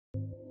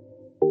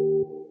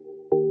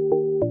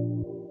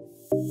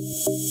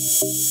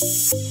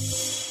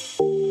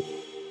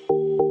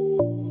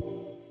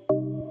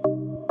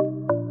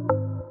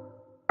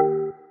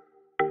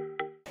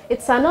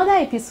It's another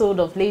episode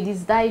of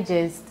Ladyz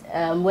Digest,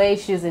 where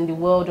issues in the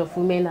world of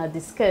women are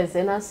discussed.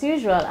 And as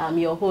usual, I'm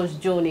your host,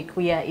 Joan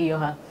Ikuya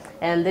Iyoha.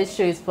 And this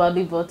show is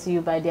proudly brought to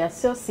you by the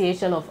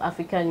Association of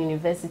African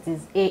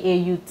Universities,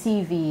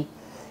 AAU-TV.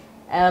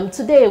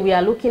 Today, we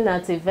are looking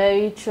at a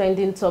very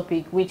trending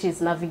topic, which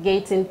is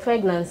navigating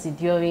pregnancy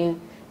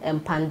during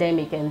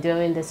pandemic and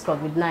during this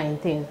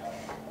COVID-19.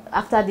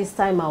 After this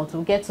time out,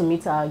 we'll get to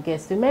meet our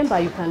guests. Remember,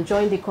 you can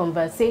join the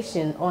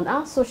conversation on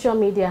our social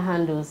media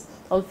handles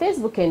on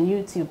Facebook and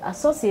YouTube,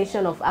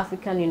 Association of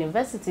African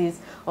Universities,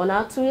 on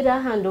our Twitter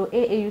handle,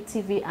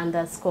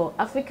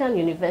 AAUTV_African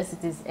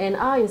Universities, and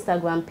our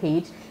Instagram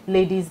page,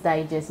 Ladyz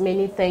Digest.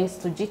 Many thanks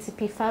to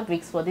GTP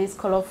Fabrics for this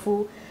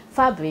colorful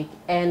fabric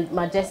and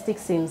Majestic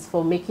Sims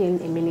for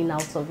making a meaning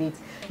out of it.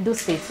 Do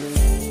stay tuned.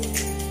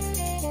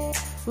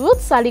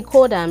 Ruth Sally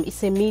Kodam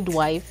is a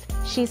midwife.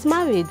 She's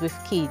married with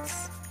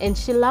kids, and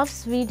she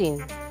loves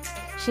reading.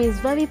 She is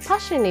very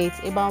passionate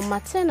about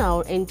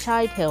maternal and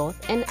child health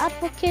and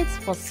advocates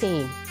for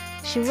same.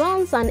 She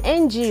runs an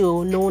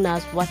NGO known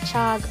as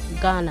Wachag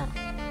Ghana.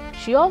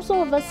 She also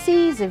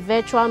oversees a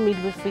virtual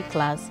midwifery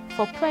class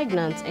for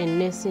pregnant and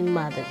nursing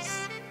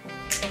mothers.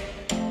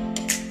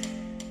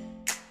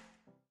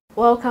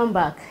 Welcome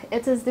back.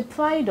 It is the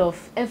pride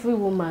of every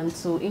woman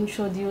to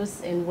introduce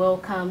and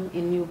welcome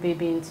a new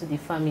baby into the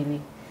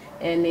family.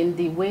 And in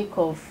the wake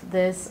of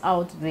this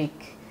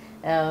outbreak,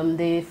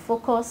 the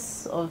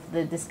focus of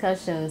the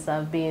discussions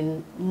have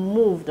been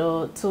moved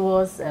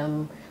towards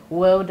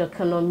world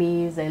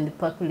economies and the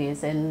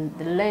populace, and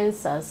the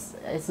lens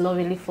is not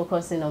really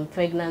focusing on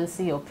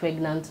pregnancy or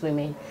pregnant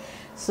women.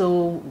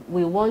 So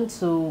we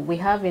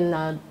have in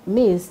our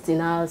midst, in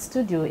our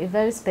studio, a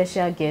very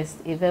special guest,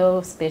 a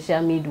very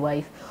special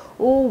midwife,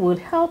 who would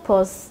help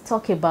us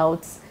talk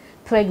about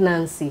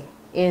pregnancy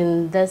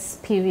in this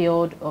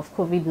period of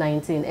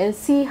COVID-19 and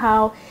see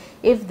how,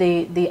 if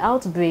the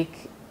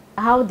outbreak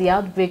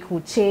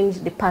will change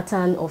the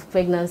pattern of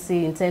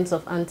pregnancy in terms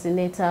of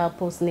antenatal,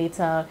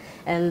 postnatal,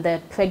 and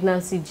the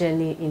pregnancy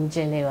journey in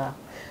general.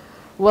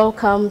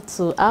 Welcome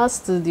to our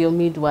studio,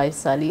 Midwife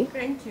Sally.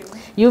 Thank you.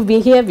 You've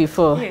been here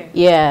before. Yeah.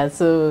 Yeah,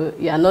 so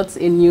you are not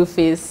a new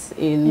face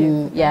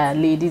in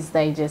Ladyz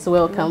Digest.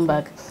 Welcome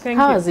back. Thank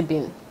How you. has it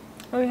been?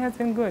 Oh, it has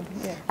been good.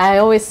 Yeah. I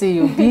always see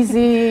you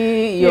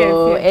busy,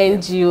 your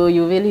NGO,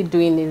 you're really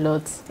doing a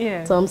lot.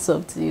 Yeah. Thumbs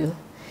up to you.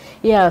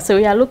 Yeah, so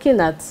we are looking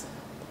at,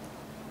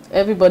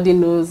 everybody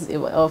knows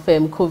of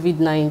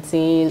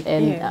COVID-19,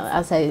 and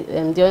as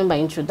during my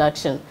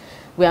introduction,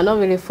 we are not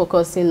really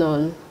focusing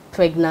on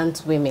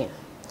pregnant women,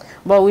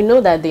 but we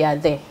know that they are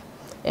there,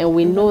 and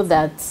we know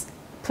that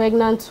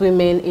pregnant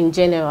women in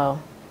general,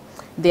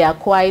 they are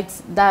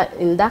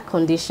in that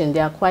condition, they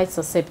are quite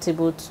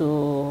susceptible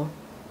to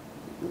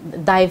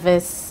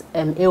diverse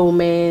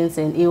ailments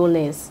and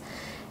illness.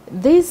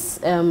 This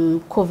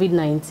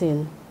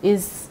COVID-19,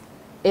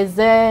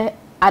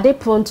 are they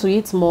prone to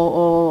it more,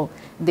 or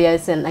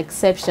there's an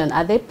exception?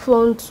 Are they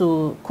prone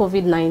to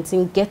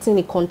COVID-19 getting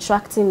it,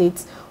 contracting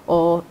it,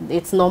 or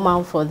it's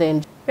normal for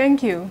them?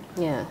 Thank you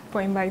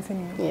for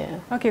inviting me. Yeah.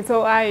 Okay,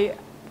 so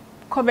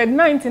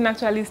COVID-19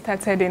 actually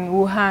started in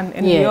Wuhan,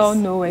 and we all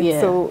know it.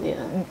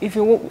 If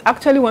you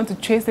actually want to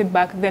trace it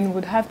back, then we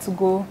would have to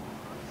go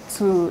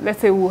to, let's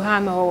say,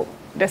 Wuhan, or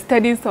the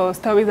studies or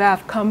stories that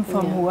have come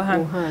from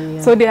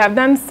Wuhan. So they have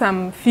done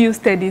some few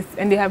studies,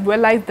 and they have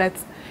realized that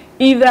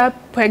either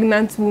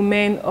pregnant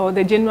women or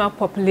the general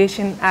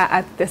population are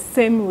at the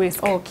same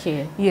risk.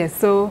 Okay. Yes,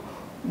 so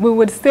we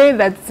would say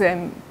that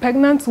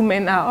pregnant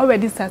women are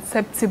already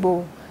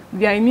susceptible.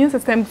 Their immune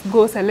system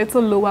goes a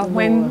little lower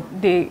when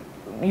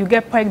you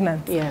get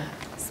pregnant. Yeah.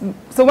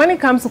 So when it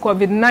comes to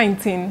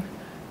COVID-19,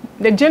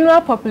 the general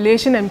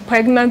population and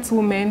pregnant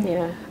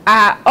women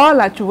are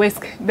all at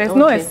risk. There's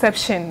no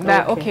exception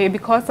that,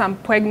 because I'm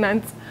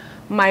pregnant,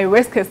 my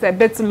risk is a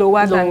bit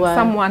lower than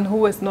someone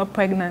who is not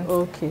pregnant.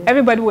 Okay.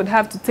 Everybody would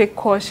have to take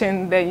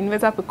caution, the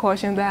universal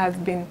precaution that has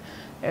been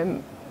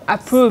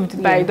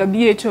approved by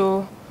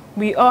WHO.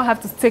 We all have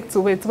to stick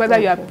to it, whether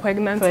you are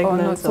pregnant or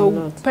not.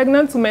 So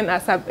pregnant women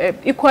are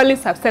equally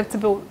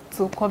susceptible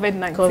to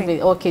COVID-19.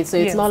 Okay, so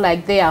it's not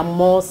like they are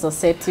more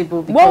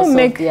susceptible because of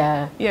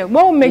their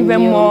what will make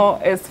them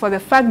more is for the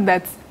fact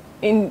that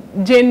in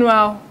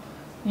general,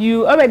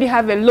 you already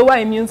have a lower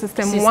immune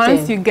system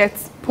once you get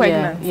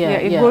pregnant.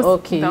 It goes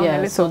down a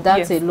little. So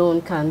that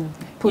alone can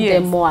put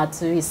them more at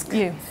risk.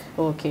 Yes.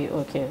 Okay,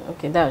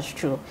 that's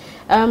true.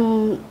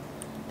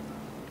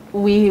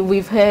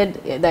 We've heard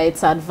that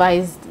it's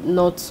advised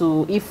not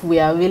to, if we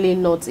are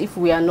not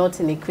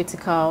in a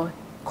critical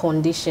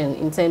condition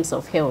in terms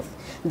of health,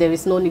 there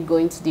is no need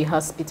going to the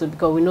hospital,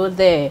 because we know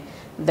there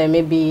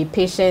may be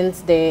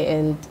patients there,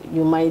 and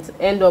you might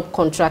end up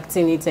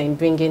contracting it and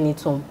bringing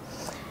it home.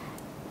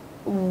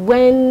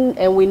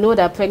 And we know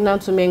that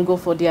pregnant women go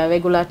for their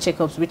regular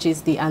checkups, which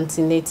is the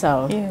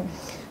antenatal.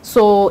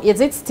 So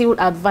is it still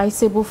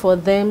advisable for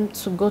them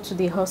to go to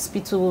the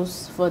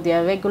hospitals for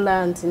their regular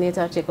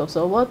antenatal checkups?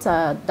 Or what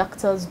are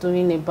doctors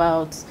doing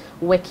about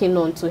working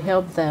on to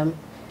help them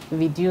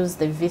reduce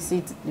the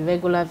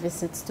regular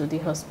visits to the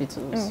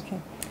hospitals? Okay.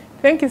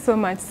 Thank you so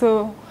much.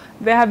 So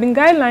there have been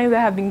guidelines that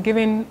have been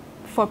given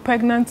for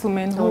pregnant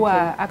women who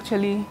are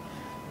actually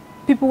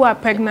people who are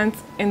pregnant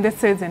in this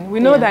season. We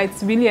know that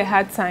it's really a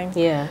hard time.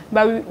 Yeah.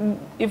 But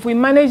if we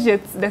manage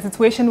the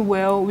situation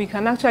well, we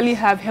can actually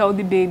have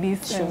healthy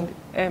babies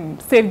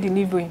and safe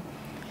delivery.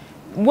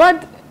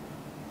 What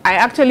I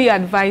actually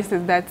advise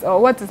is that, or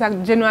what is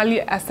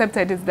generally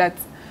accepted is that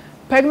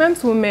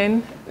pregnant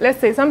women, let's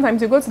say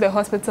sometimes you go to the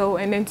hospital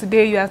and then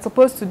today you are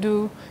supposed to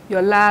do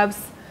your labs,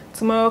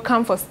 tomorrow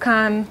come for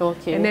scan,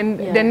 and then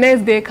the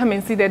next day come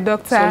and see the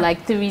doctor. So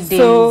like 3 days.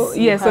 So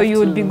so you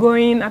would be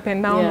going up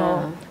and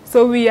down.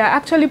 So we are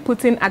actually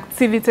putting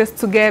activities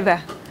together.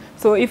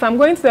 So if I'm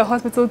going to the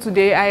hospital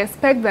today, I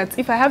expect that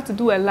if I have to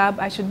do a lab,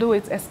 I should do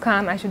it, a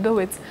scan, I should do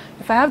it.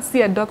 If I have to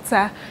see a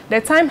doctor, the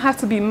time has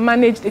to be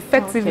managed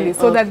effectively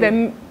so that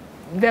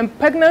the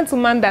pregnant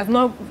woman does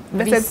not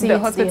visit the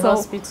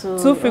hospital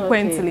too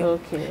frequently.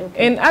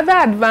 In other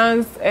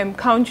advanced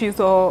countries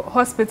or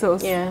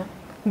hospitals,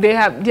 they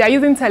are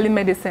using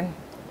telemedicine.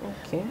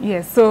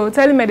 Yes, so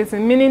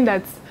telemedicine meaning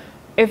that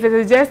if it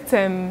is just,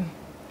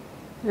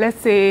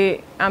 let's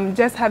say I'm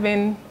just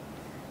having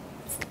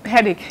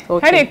headache.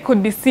 Headache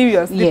could be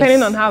serious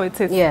depending on how it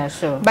is. Yeah,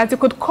 sure. But you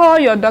could call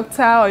your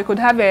doctor or you could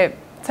have a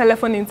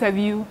telephone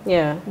interview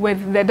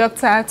with the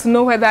doctor to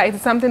know whether it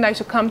is something that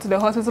should come to the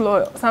hospital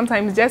or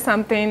sometimes just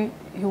something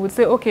he would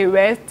say, okay,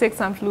 rest, take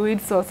some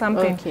fluids or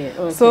something.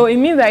 So it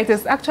means that it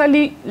is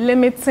actually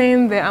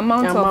limiting the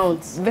amount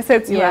of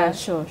visits you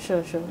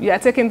are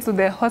taking to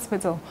the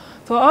hospital.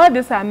 So all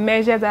these are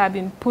measures that have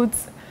been put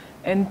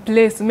in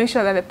place to make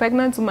sure that the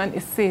pregnant woman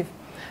is safe.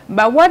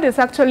 But what is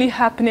actually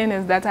happening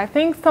is that I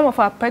think some of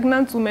our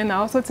pregnant women are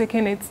also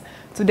taking it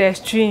to the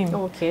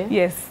extreme.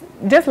 Yes.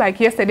 Just like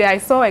yesterday, I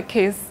saw a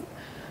case.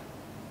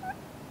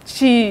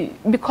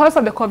 Because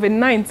of the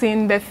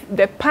COVID-19,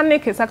 the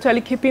panic is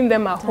actually keeping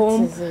them at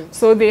home.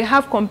 So they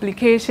have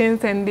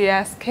complications and they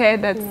are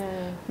scared that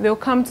they'll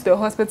come to the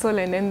hospital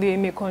and then they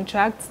may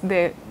contract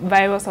the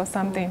virus or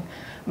something.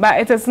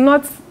 But it is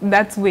not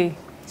that way.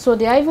 So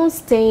they are even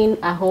staying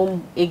at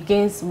home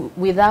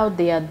without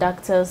their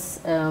doctor's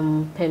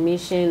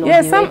permission?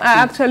 Yes, some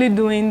are actually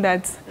doing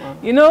that.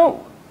 You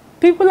know,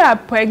 people are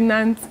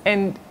pregnant,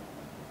 and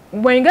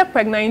when you get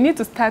pregnant, you need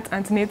to start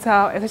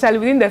antenatal, especially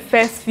within the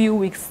first few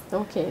weeks.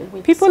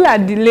 People are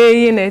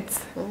delaying it.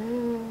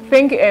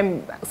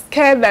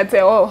 Scared that,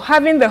 or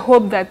having the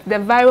hope that the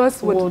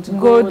virus would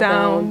go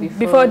down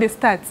before they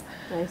start.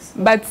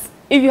 But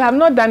if you have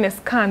not done a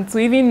scan to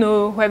even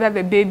know whether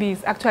the baby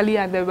is actually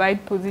at the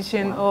right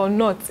position or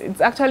not, it's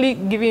actually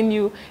giving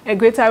you a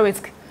greater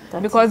risk.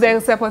 Because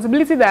there's a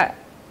possibility that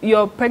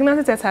your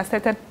pregnancy test has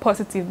tested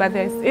positive, but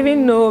there's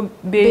even no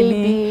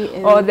baby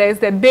or there's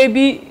the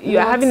baby, you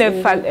are having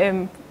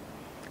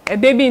a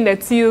baby in the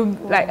tube,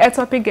 like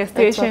ectopic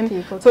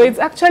gestation. So it's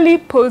actually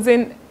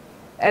posing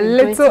a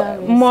little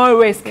more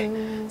risk.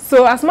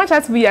 So as much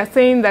as we are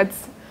saying that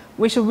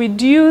we should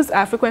reduce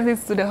our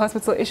frequencies to the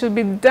hospital, it should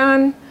be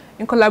done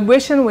in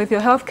collaboration with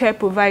your healthcare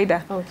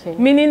provider.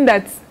 Meaning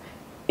that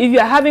if you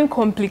are having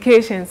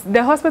complications,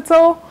 the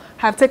hospital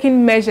have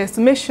taken measures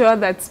to make sure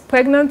that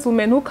pregnant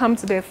women who come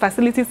to the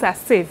facilities are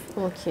safe.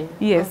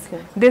 Yes.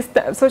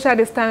 Social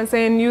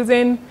distancing,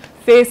 using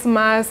face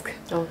mask,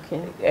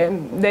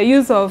 the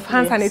use of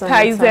hand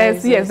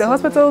sanitizers. Yes, the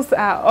hospitals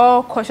are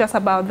all cautious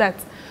about that.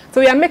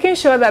 So we are making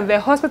sure that the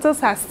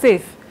hospitals are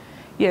safe.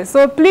 Yes,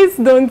 so please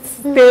don't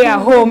stay at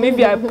home if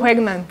you are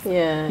pregnant,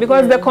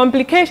 because the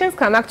complications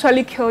can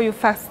actually kill you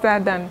faster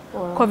than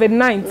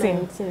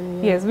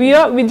COVID-19. Yes,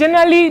 we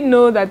generally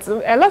know that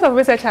a lot of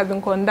research has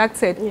been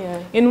conducted.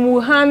 In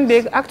Wuhan,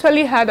 they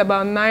actually had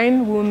about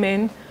 9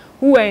 women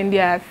who were in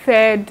their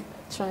 3rd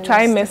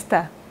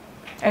trimester,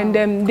 and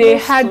they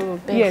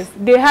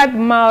had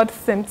mild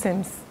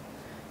symptoms.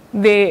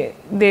 They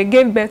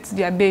gave birth to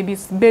their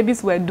babies.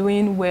 Babies were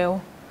doing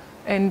well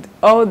and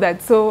all that.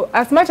 So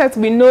as much as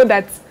we know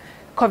that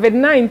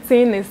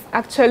COVID-19 is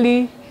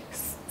actually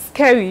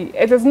scary,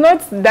 it is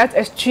not that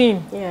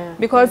extreme.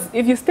 Because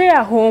if you stay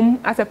at home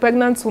as a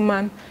pregnant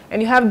woman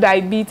and you have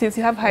diabetes,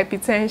 you have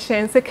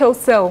hypertension, sickle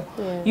cell,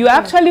 you are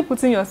actually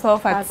putting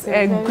yourself at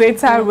a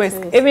greater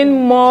risk, even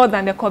more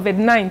than the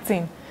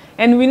COVID-19.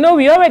 And we know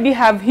we already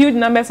have huge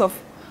numbers of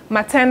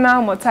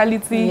maternal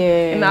mortality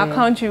in our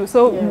country.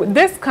 So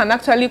this can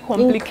actually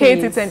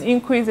complicate it and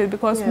increase it,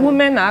 because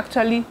women are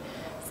actually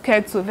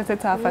scared to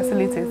visit our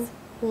facilities.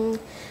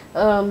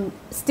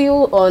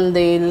 Still on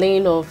the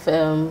lane of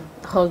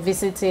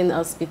visiting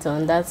hospital,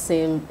 on that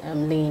same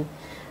lane,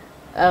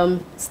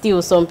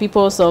 still some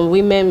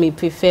women may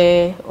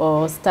prefer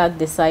or start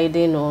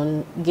deciding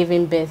on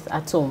giving birth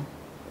at home.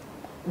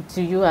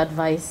 Do you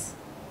advise?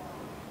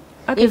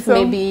 If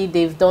maybe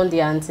they've done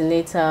the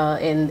antenatal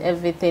and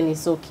everything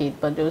is okay,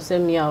 but they'll say,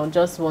 me, I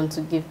just want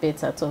to give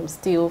birth at home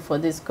still for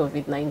this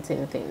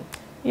COVID-19 thing?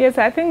 Yes,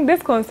 I think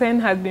this concern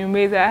has been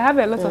raised. I have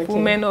a lot of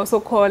women also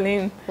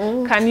calling,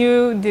 can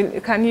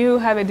you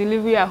have a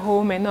delivery at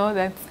home and all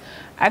that.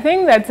 I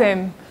think that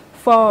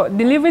for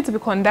delivery to be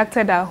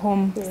conducted at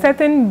home,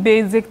 certain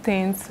basic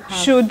things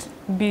should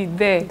be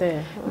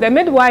there. The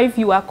midwife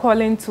you are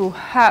calling to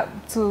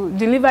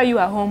deliver you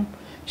at home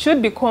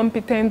should be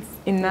competent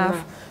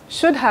enough,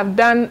 should have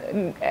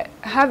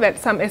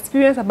some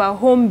experience about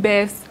home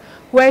births,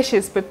 where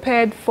she's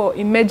prepared for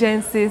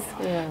emergencies.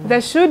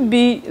 There should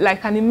be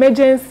like an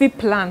emergency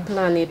plan.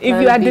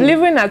 If you are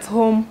delivering at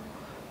home,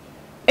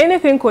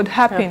 anything could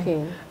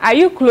happen. Are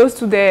you close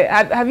to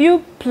have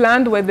you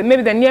planned with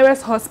maybe the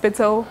nearest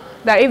hospital,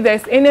 that if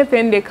there's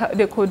anything they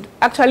could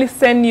actually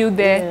send you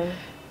there?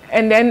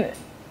 And then,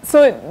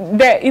 so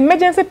the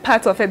emergency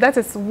part of it, that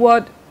is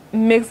what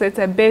makes it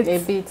a bit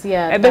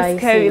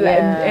scary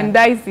and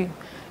dicey.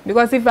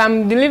 Because if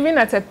I'm delivering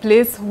at a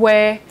place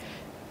where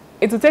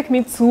it will take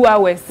me 2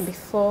 hours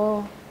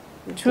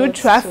through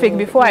traffic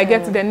before I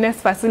get to the next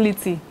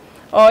facility,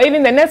 or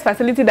even the next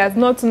facility does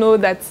not know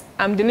that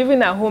I'm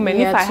delivering at home, and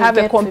if I have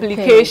a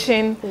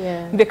complication,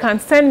 they can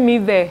send me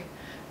there.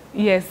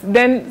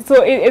 Then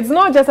so it's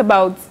not just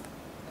about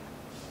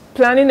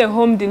planning a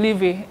home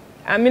delivery.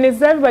 I mean,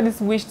 it's everybody's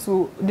wish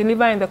to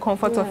deliver in the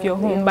comfort of your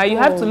home, but you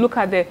have to look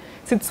at the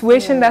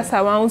situation that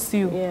surrounds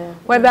you,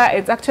 whether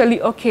it's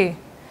actually okay.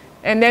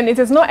 And then it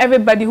is not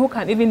everybody who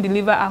can even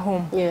deliver at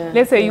home.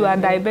 Let's say you are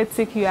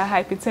diabetic, you are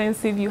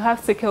hypertensive, you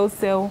have sickle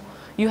cell,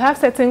 you have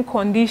certain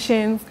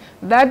conditions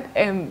that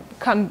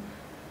can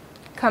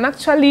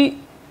actually,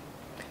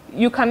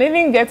 you can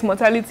even get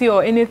mortality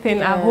or anything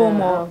at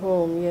home,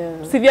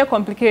 or severe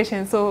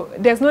complications. So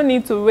there's no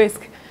need to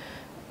risk.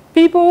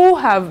 People who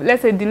have,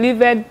 let's say,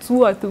 delivered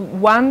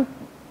one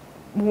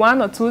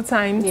or two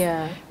times,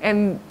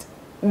 and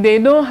they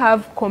don't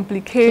have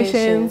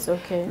complications,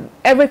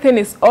 everything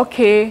is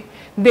okay,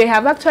 they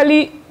have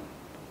actually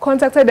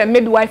contacted a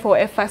midwife or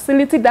a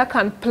facility that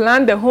can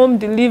plan the home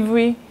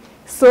delivery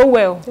so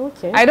well.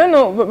 I don't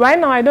know, right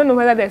now I don't know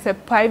whether there's a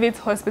private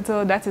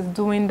hospital that is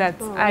doing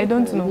that. I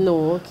don't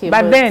know.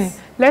 But then,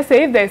 let's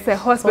say if there's a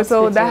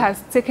hospital that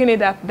has taken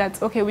it up,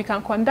 that, okay, we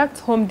can conduct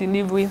home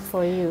delivery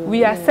for you.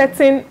 We are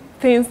setting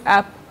things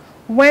up.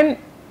 When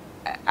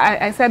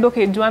I said,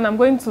 okay, Joanne, I'm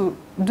going to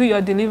do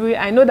your delivery,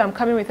 I know that I'm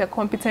coming with a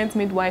competent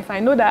midwife. I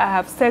know that I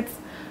have set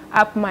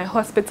up my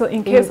hospital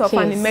in case of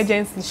an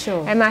emergency.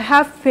 And I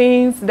have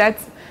things that,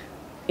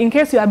 in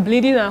case you are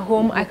bleeding at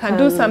home, I can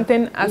do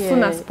something as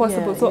soon as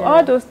possible. So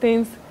all those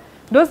things,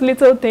 those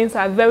little things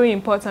are very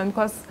important,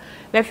 because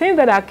the things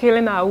that are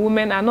killing our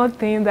women are not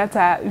things that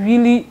are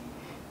really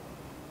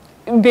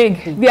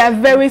big. They are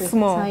very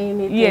small.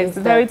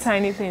 Very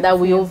tiny things that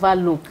we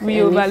overlook. If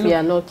we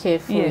are not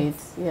careful.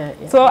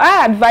 So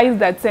I advise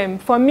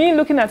that for me,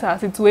 looking at our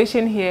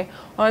situation here,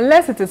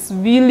 unless it is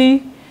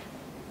really,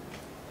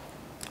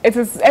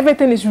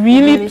 everything is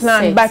really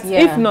planned, but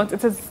if not,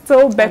 it is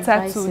still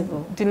better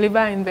to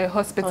deliver in the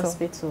hospital.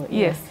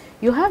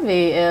 You have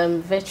a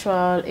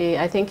virtual,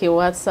 I think a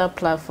WhatsApp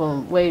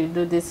platform where you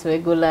do this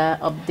regular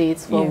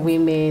updates for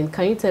women.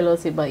 Can you tell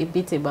us a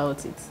bit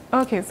about it?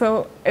 Okay,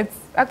 so it's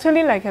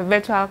actually like a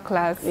virtual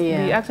class. We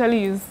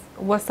actually use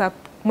WhatsApp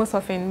most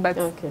often, but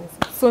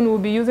soon we'll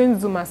be using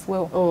Zoom as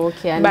well.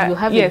 And you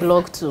have a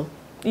blog too?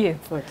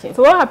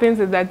 So what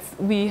happens is that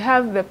we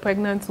have the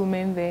pregnant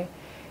women there.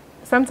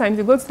 Sometimes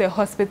you go to the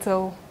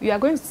hospital, you are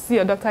going to see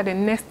your doctor the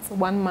next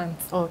 1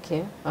 month.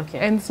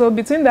 And so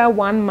between that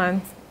 1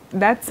 month,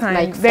 that time,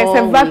 like there's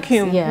a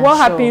vacuum. What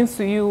happens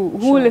to you?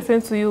 Who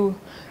listens to you?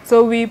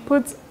 So we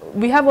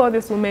have all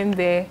these women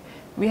there.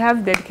 We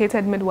have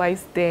dedicated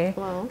midwives there.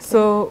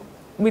 So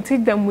we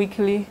teach them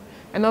weekly,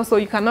 and also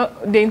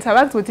they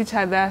interact with each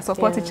other,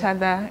 support each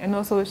other, and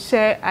also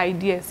share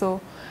ideas. So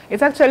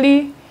it's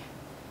actually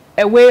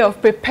a way of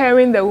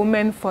preparing the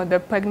woman for the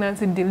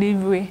pregnancy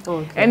delivery.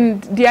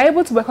 And they are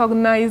able to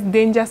recognize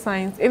danger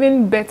signs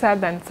even better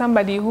than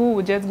somebody who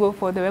would just go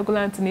for the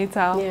regular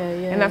antenatal.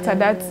 And after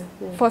that,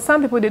 for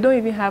some people, they don't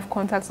even have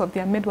contacts of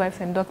their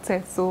midwives and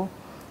doctors. So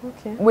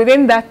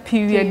within that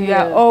period, you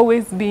are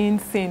always being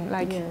seen.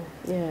 Like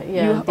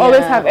you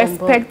always have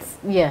expect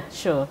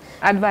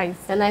advice.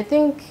 And I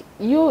think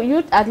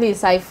you at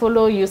least, I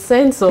follow, you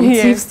send some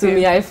tips to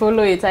me, I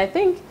follow it. I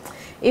think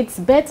it's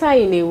better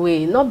in a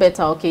way, not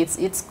better,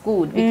 it's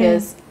good,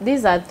 because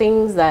these are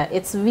things that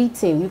it's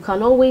written. You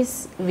can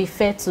always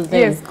refer to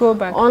them. Go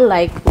back.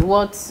 Unlike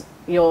what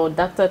your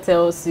doctor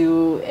tells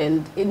you,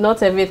 and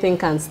not everything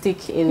can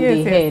stick in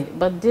the head.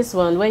 But this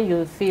one, when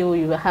you feel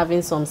you are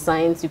having some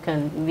signs, you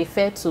can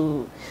refer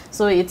to.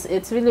 So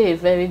it's really a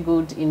very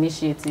good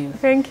initiative.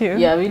 Thank you.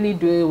 You are really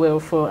doing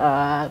well for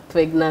our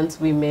pregnant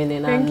women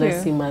and our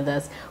nursing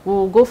mothers.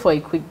 We'll go for a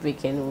quick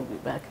break and we'll be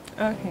back.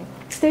 Okay.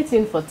 Stay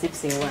tuned for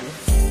Tips in One.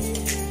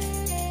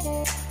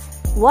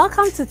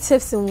 Welcome to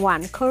Tips in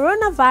One.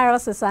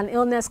 Coronavirus is an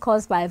illness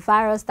caused by a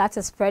virus that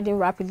is spreading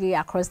rapidly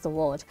across the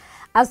world.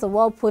 As the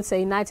world puts a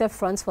united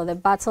front for the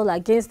battle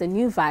against the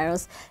new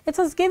virus, it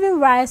has given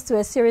rise to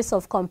a series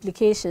of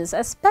complications,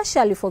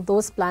 especially for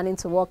those planning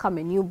to welcome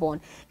a newborn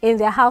in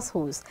their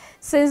households.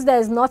 Since there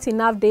is not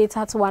enough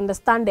data to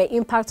understand the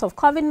impact of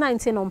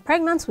COVID-19 on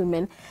pregnant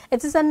women,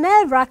 it is a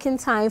nerve-wracking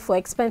time for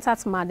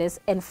expectant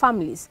mothers and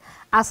families.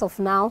 As of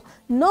now,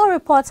 no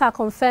reports are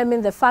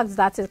confirming the fact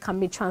that it can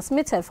be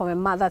transmitted from a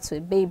mother to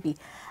a baby.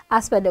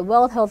 As per the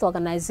World Health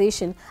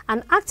Organization,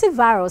 an active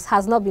virus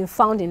has not been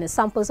found in the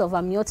samples of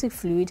amniotic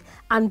fluid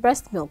and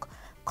breast milk.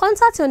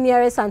 Contact your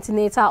nearest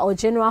antenatal or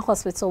general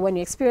hospital when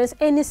you experience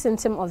any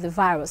symptom of the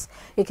virus.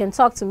 You can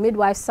talk to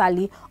Midwife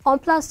Sally on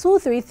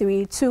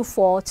 +233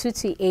 24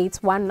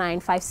 228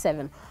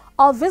 1957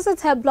 or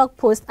visit her blog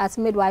post at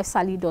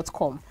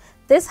midwifesally.com.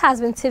 This has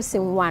been Tips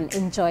in One.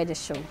 Enjoy the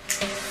show.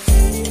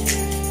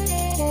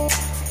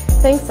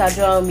 Thanks,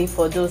 Adjoami,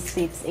 for those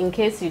tips. In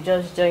case you're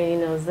just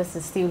joining us, this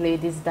is still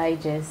Ladyz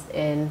Digest,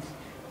 and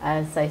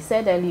as I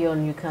said earlier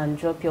on, you can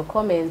drop your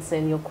comments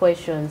and your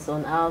questions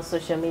on our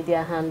social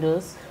media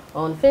handles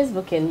on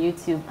Facebook and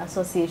YouTube,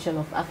 Association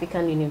of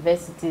African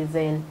Universities,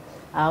 and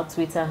our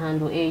Twitter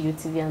handle,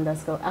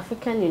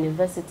 AUTV_African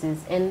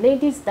Universities, and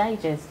Ladyz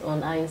Digest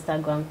on our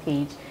Instagram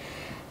page.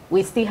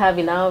 We still have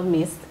in our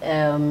midst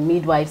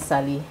Midwife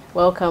Sally.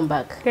 Welcome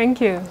back. Thank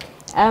you.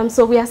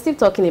 So we are still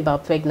talking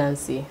about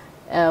pregnancy.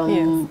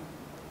 Yes.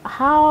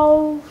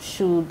 How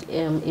should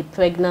a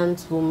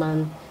pregnant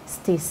woman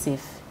stay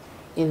safe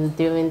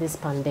during this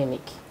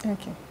pandemic?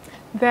 Okay.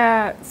 There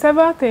are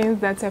several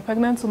things that a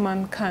pregnant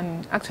woman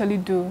can actually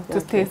do to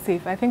stay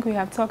safe. I think we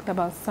have talked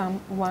about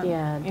some in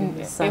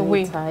a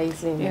way.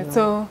 Yeah,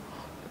 so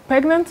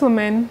pregnant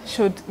women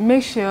should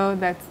make sure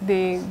that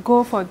they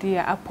go for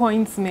their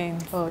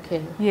appointments.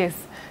 Okay. Yes.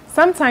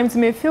 Sometimes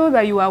you may feel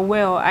that you are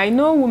well. I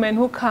know women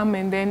who come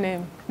and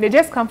then they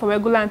just come for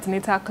regular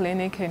antenatal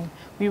clinic and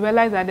we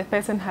realize that the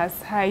person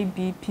has high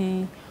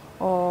BP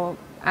or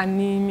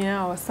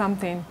anemia or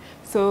something.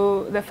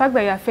 So the fact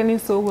that you are feeling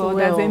so well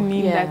doesn't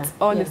mean that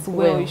all is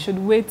well. You should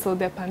wait till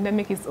the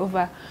pandemic is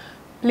over.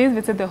 Please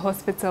visit the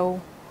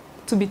hospital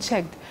to be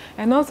checked.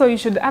 And also you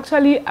should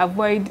actually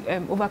avoid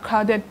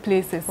overcrowded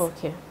places.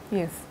 Okay.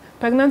 Yes.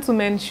 Pregnant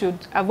women should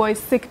avoid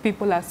sick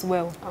people as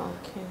well.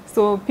 Okay.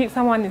 So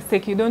someone is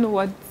sick, you don't know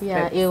what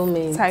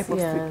ailment type of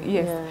sick.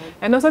 Yes.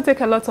 And also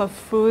take a lot of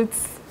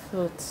fruits.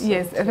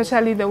 Yes,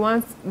 especially the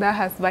ones that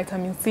has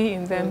vitamin C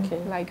in them,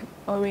 like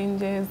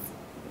oranges,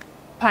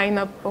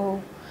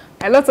 pineapple.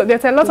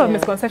 There's a lot of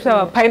misconception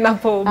about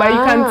pineapple, but you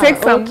can take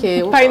some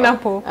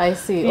pineapple. I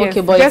see. Yes,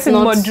 okay, but just it's in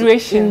not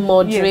moderation. In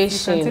moderation.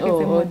 Yes, you can take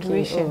it in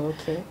moderation.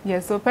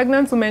 Yes, so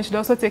pregnant women should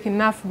also take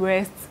enough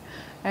rest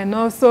and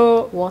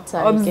also water.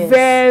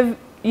 Observe.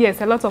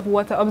 Yes, a lot of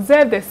water.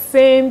 Observe the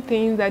same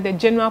things that the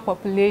general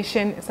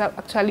population is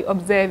actually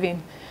observing.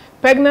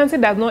 Pregnancy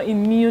does not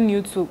immune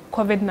you to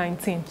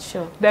COVID-19.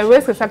 Sure. The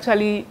risk is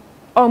actually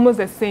almost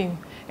the same.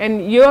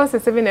 And yours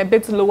is even a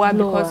bit lower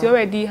because you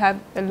already have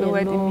a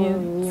lowered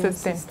immune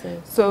system.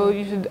 So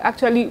you should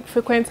actually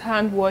frequent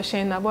hand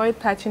washing, avoid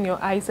touching your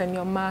eyes and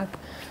your mouth.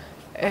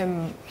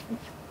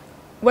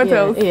 What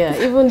else? Yeah,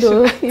 even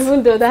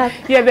though that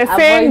the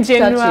same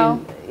general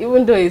touching,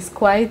 even though it's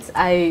quite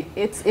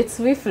it's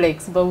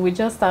reflex, but we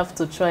just have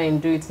to try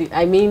and do it.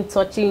 I mean,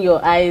 touching your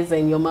eyes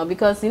and your mouth,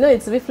 because you know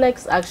it's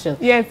reflex action.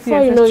 Yes,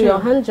 before you know, your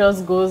hand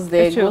just goes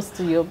there, goes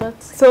to your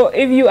butt. So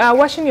if you are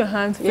washing your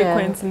hands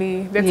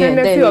frequently, the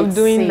tendency of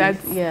doing that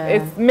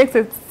it makes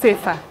it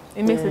safer.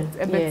 It makes it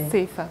a bit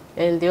safer.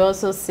 And they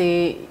also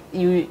say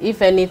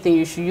if anything,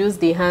 you should use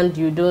the hand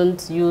you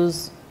don't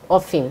use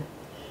often.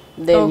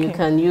 Then you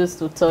can use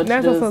to touch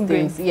those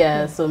things.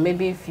 Yeah, so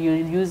maybe if you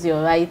use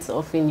your right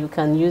often, you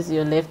can use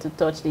your left to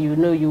touch. You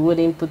know, you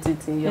wouldn't put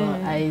it in your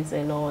eyes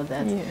and all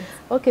that. Yes.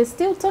 Okay,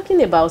 still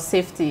talking about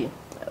safety.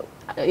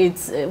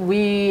 It's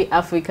we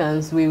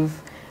Africans, we've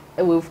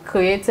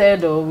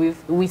created, or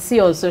we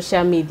see on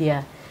social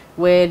media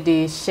where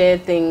they share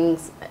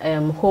things,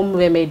 home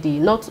remedy.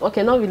 Not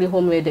really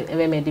home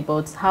remedy,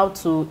 but how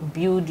to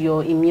build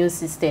your immune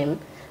system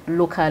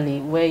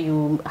locally, where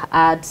you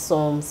add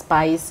some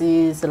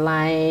spices,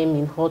 lime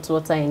in hot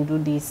water and do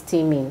the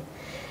steaming.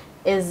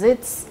 Is it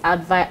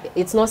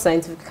it's not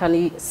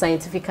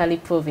scientifically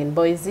proven,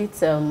 but is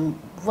it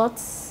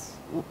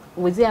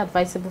was it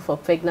advisable for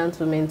pregnant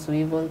women to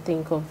even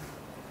think of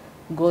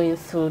going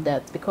through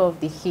that because of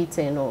the heat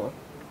and all?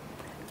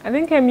 I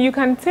think you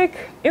can take,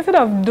 instead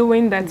of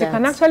doing that, you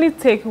can actually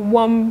take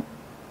warm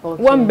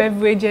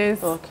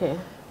beverages.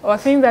 Or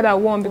things that are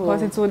warm,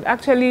 because it would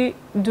actually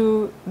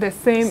do the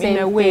same in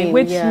a way,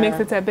 which makes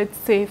it a bit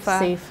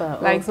safer.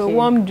 Like so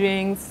warm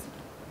drinks,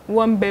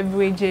 warm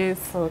beverages,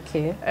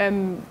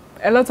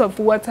 a lot of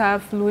water,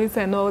 fluids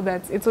and all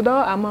that. It would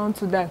all amount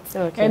to that.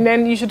 And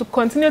then you should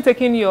continue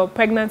taking your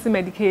pregnancy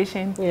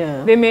medication.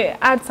 They may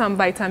add some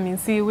vitamin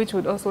C, which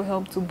would also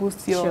help to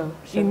boost your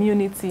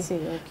immunity.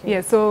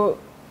 So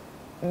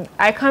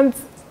I can't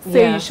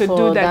say you should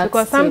do that,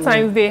 because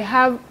sometimes they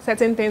have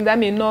certain things that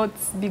may not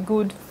be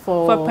good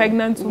for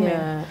pregnant women.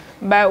 Yeah.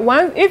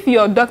 But if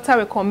your doctor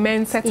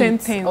recommends certain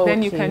things,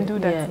 then you can do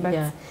that.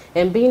 Yeah.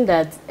 And being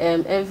that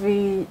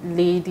every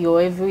lady or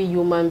every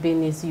human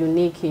being is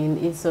unique in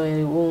its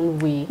own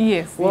way.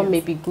 Yes. What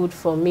may be good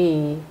for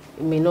me,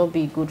 it may not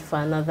be good for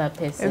another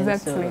person.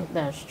 Exactly. So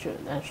that's true.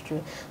 That's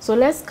true. So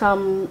let's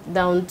come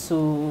down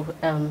to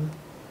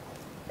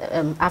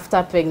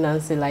after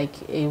pregnancy,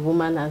 like a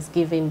woman has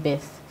given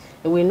birth.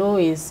 We know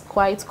it's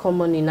quite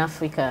common in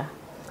Africa,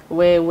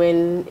 where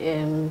when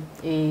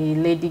a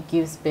lady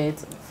gives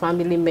birth,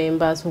 family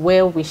members,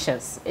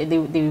 well-wishers, they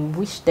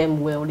wish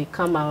them well. They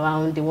come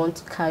around, they want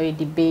to carry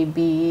the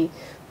baby,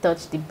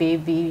 touch the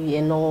baby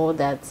and all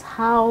that.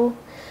 How,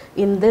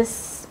 in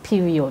this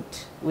period,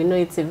 we know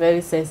it's a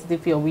very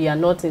sensitive period, we are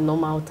not in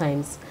normal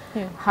times,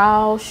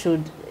 how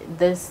should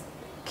this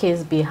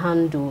case be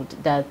handled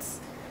that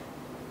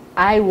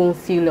I won't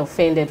feel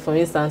offended? For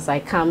instance, I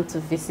come to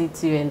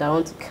visit you and I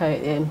want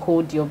to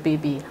hold your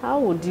baby. How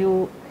would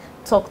you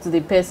talk to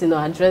the person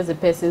or address the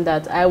person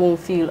that I won't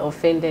feel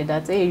offended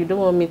that, hey, you don't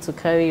want me to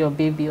carry your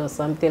baby or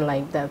something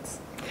like that?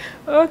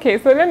 Okay,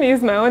 so let me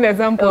use my own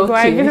example. Okay. So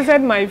I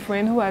visited my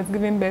friend who has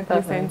given birth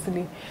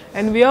recently,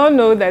 and we all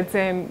know that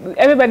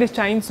everybody's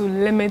trying to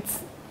limit.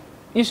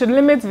 You should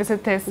limit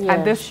visitors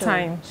at this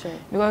time,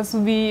 because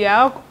we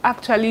are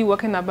actually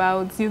walking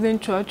about using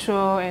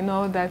cho-cho and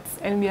all that,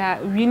 and we are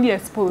really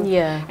exposed.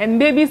 And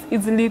babies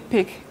easily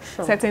pick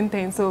certain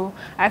things. So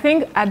I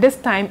think at this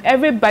time,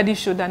 everybody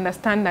should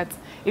understand that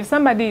if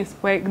somebody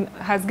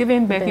has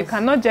given birth, you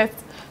cannot just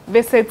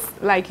visit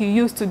like you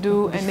used to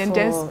do and then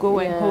just go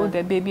and hold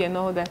the baby and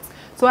all that.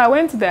 So I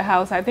went to the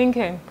house. I think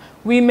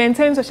we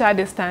maintained social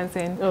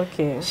distancing.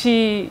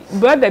 She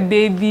brought the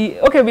baby.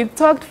 We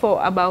talked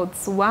for about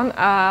 1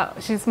 hour.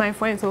 She's my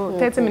friend, so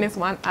 30 minutes,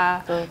 1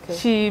 hour.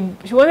 She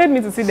wanted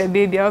me to see the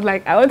baby. I was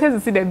like, I wanted to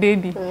see the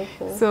baby.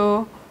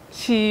 So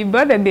she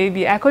brought the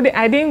baby.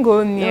 I didn't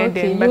go near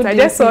them, but I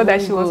just saw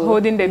that she was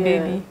holding the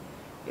baby.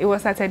 It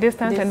was at a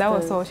distance, and that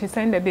was all. She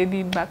sent the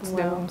baby back to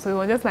the room. So it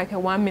was just like a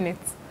 1 minute.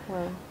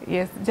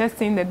 Yes, just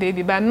seeing the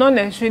baby, but not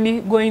necessarily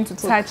going to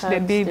touch the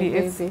baby.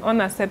 It's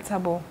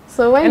unacceptable.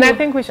 So I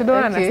think we should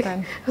all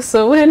understand.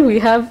 So when we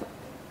have,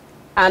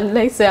 and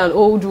let's say an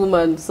old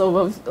woman,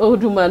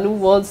 old woman who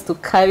wants to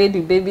carry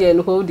the baby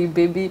and hold the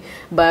baby,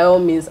 by all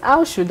means,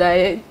 how should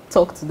I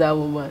talk to that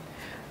woman?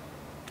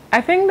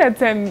 I think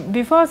that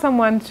before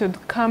someone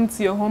should come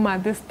to your home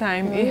at this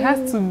time, it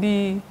has to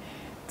be,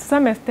 to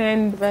some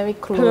extent, very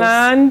close,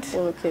 planned,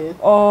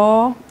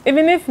 or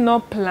even if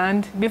not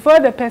planned, before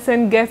the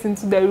person gets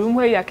into the room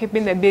where you are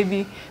keeping the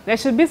baby, there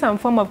should be some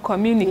form of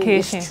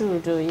communication. It's true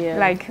though,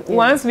 like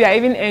once we are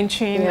even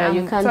entering,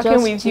 I'm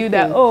talking with you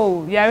that,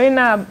 oh, you're in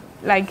a,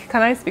 like,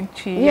 can I speak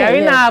to you? You're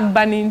in a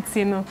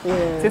banintino.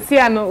 To see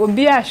ano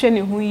obi a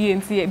sheni hu yi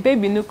nti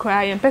baby no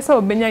cry and person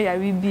obenya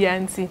yari bi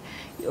anti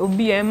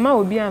obi emma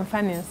obi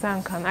amfa ne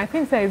nsan kan. I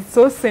think that it's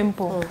so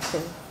simple.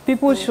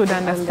 People should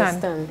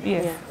understand.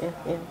 Yes.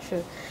 Yeah,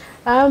 sure.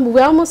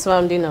 We're almost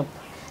rounding up.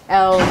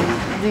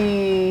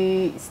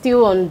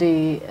 Still on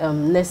the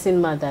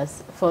nursing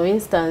mothers. For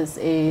instance,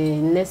 a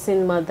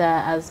nursing mother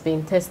has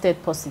been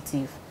tested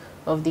positive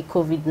of the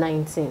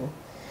COVID-19.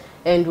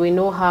 And we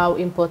know how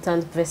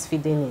important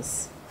breastfeeding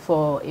is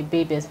for a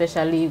baby,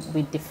 especially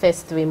with the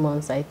first 3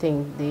 months, I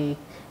think, the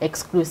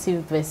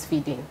exclusive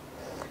breastfeeding.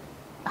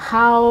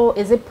 How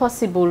is it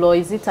possible, or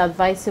is it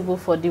advisable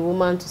for the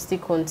woman to still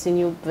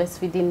continue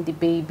breastfeeding the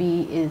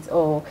baby?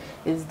 Or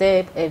is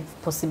there a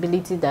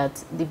possibility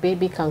that the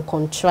baby can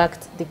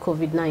contract the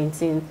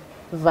COVID-19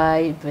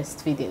 via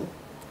breastfeeding?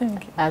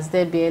 Has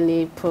there been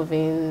any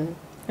proven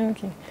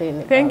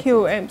thing? Thank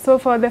you. So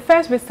for the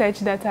first research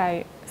that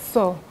I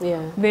saw,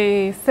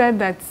 they said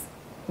that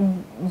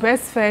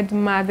breastfed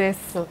mothers,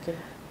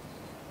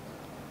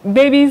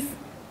 babies,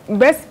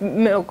 breast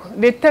milk,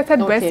 they tested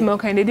breast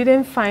milk and they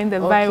didn't find the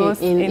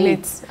virus in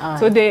it.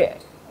 So the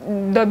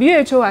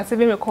WHO has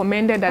even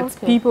recommended that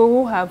people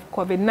who have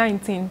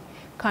COVID-19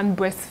 can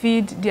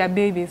breastfeed their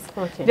babies.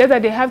 Just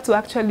that they have to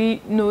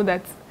actually know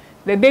that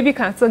the baby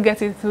can still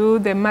get it through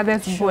the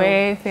mother's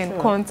breath and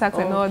contact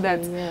and all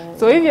that.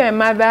 So if you're a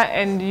mother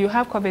and you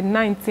have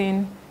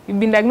COVID-19, you've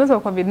been diagnosed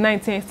with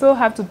COVID-19, you still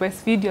have to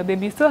breastfeed your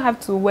baby. You still have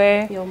to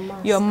wear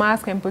your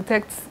mask and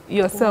protect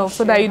yourself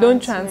so that you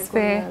don't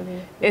transfer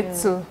it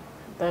to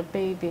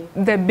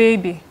the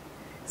baby.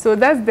 So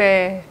that's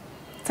the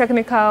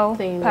technical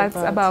part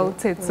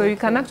about it. So you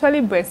can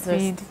actually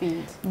breastfeed,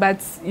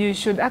 but you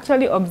should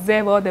actually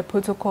observe all the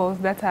protocols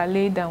that are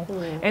laid down.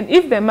 And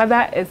if the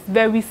mother is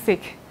very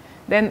sick,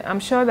 then I'm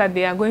sure that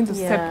they are going to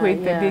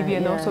separate the baby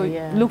and also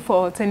look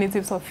for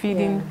alternatives of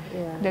feeding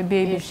the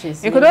baby.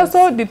 It could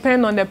also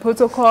depend on the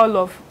protocol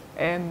of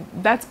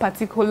that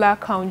particular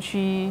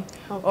country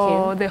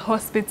or the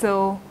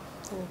hospital.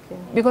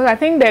 Because I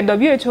think the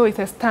WHO is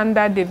a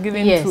standard they've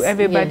given to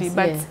everybody,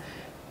 but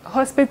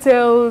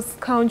hospitals,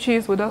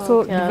 countries would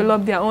also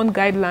develop their own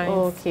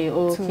guidelines.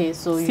 To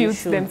so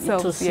suit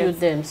themselves. To suit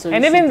them. So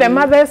and even the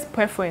mother's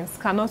preference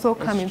can also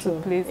come into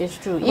place. It's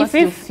true.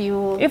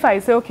 If I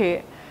say,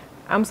 okay,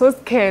 I'm so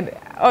scared,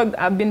 or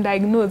I've been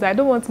diagnosed, I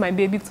don't want my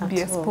baby to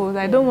be exposed.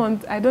 I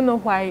don't know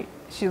why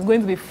she's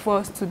going to be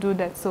forced to do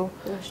that. So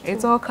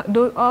it's all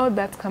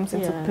that comes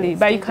into play.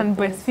 But you can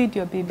breastfeed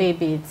your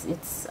baby.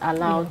 It's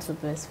allowed to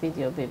breastfeed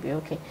your baby.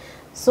 Okay.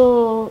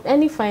 So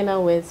any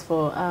final words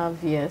for our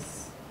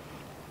viewers?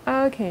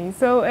 Okay,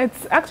 so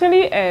it's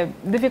actually a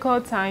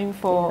difficult time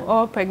for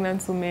all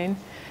pregnant women,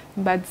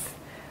 but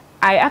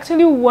I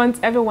actually want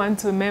everyone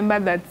to remember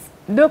that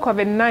though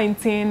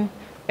COVID-19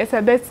 is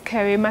a bit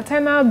scary,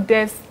 maternal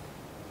death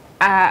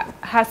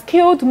has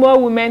killed more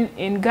women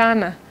in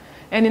Ghana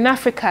and in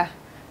Africa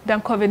than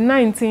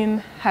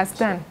COVID-19 has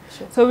done.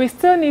 So we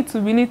still need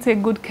to really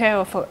take good care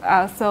of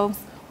ourselves,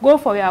 go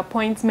for your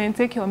appointment,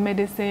 take your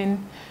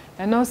medicine,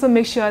 and also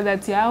make sure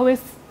that you're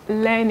always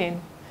learning.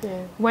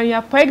 When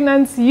you're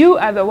pregnant, you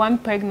are the one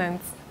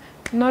pregnant,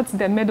 not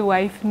the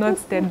midwife,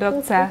 not the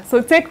doctor.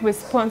 So take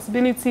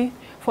responsibility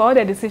for all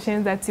the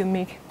decisions that you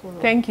make.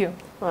 Thank you.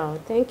 Wow,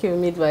 thank you,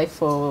 midwife,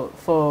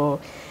 for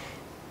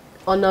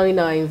honoring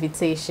our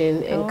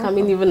invitation and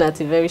coming even at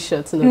a very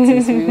short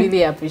notice. We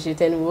really appreciate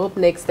it, and we hope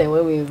next time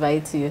when we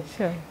invite you,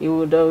 you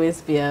would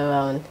always be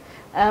around.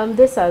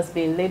 This has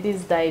been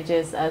Ladyz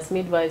Digest. As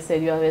midwife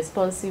said, you are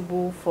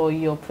responsible for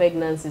your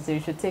pregnancy, so you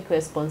should take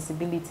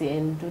responsibility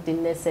and do the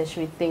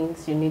necessary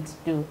things you need to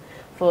do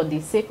for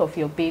the sake of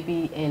your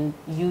baby and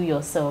you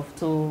yourself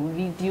to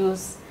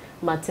reduce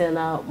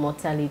maternal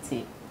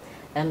mortality.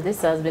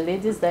 This has been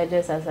Ladyz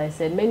Digest. As I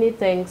said, many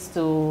thanks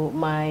to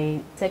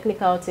my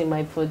technical team,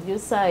 my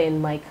producer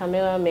and my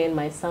cameraman,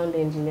 my sound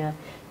engineer.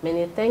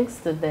 Many thanks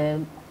to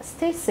them.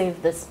 Stay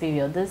safe this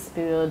period. This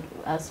period,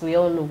 as we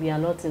all know, we are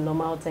not in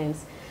normal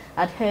times.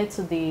 Adhere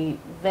to the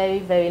very,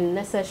 very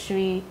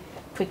necessary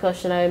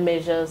precautionary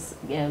measures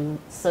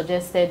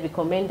suggested,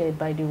 recommended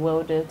by the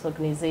World Health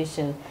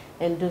Organization,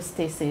 and do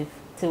stay safe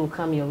till we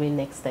come your way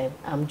next time.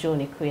 I'm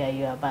Joan Ikuya.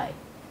 You are bye.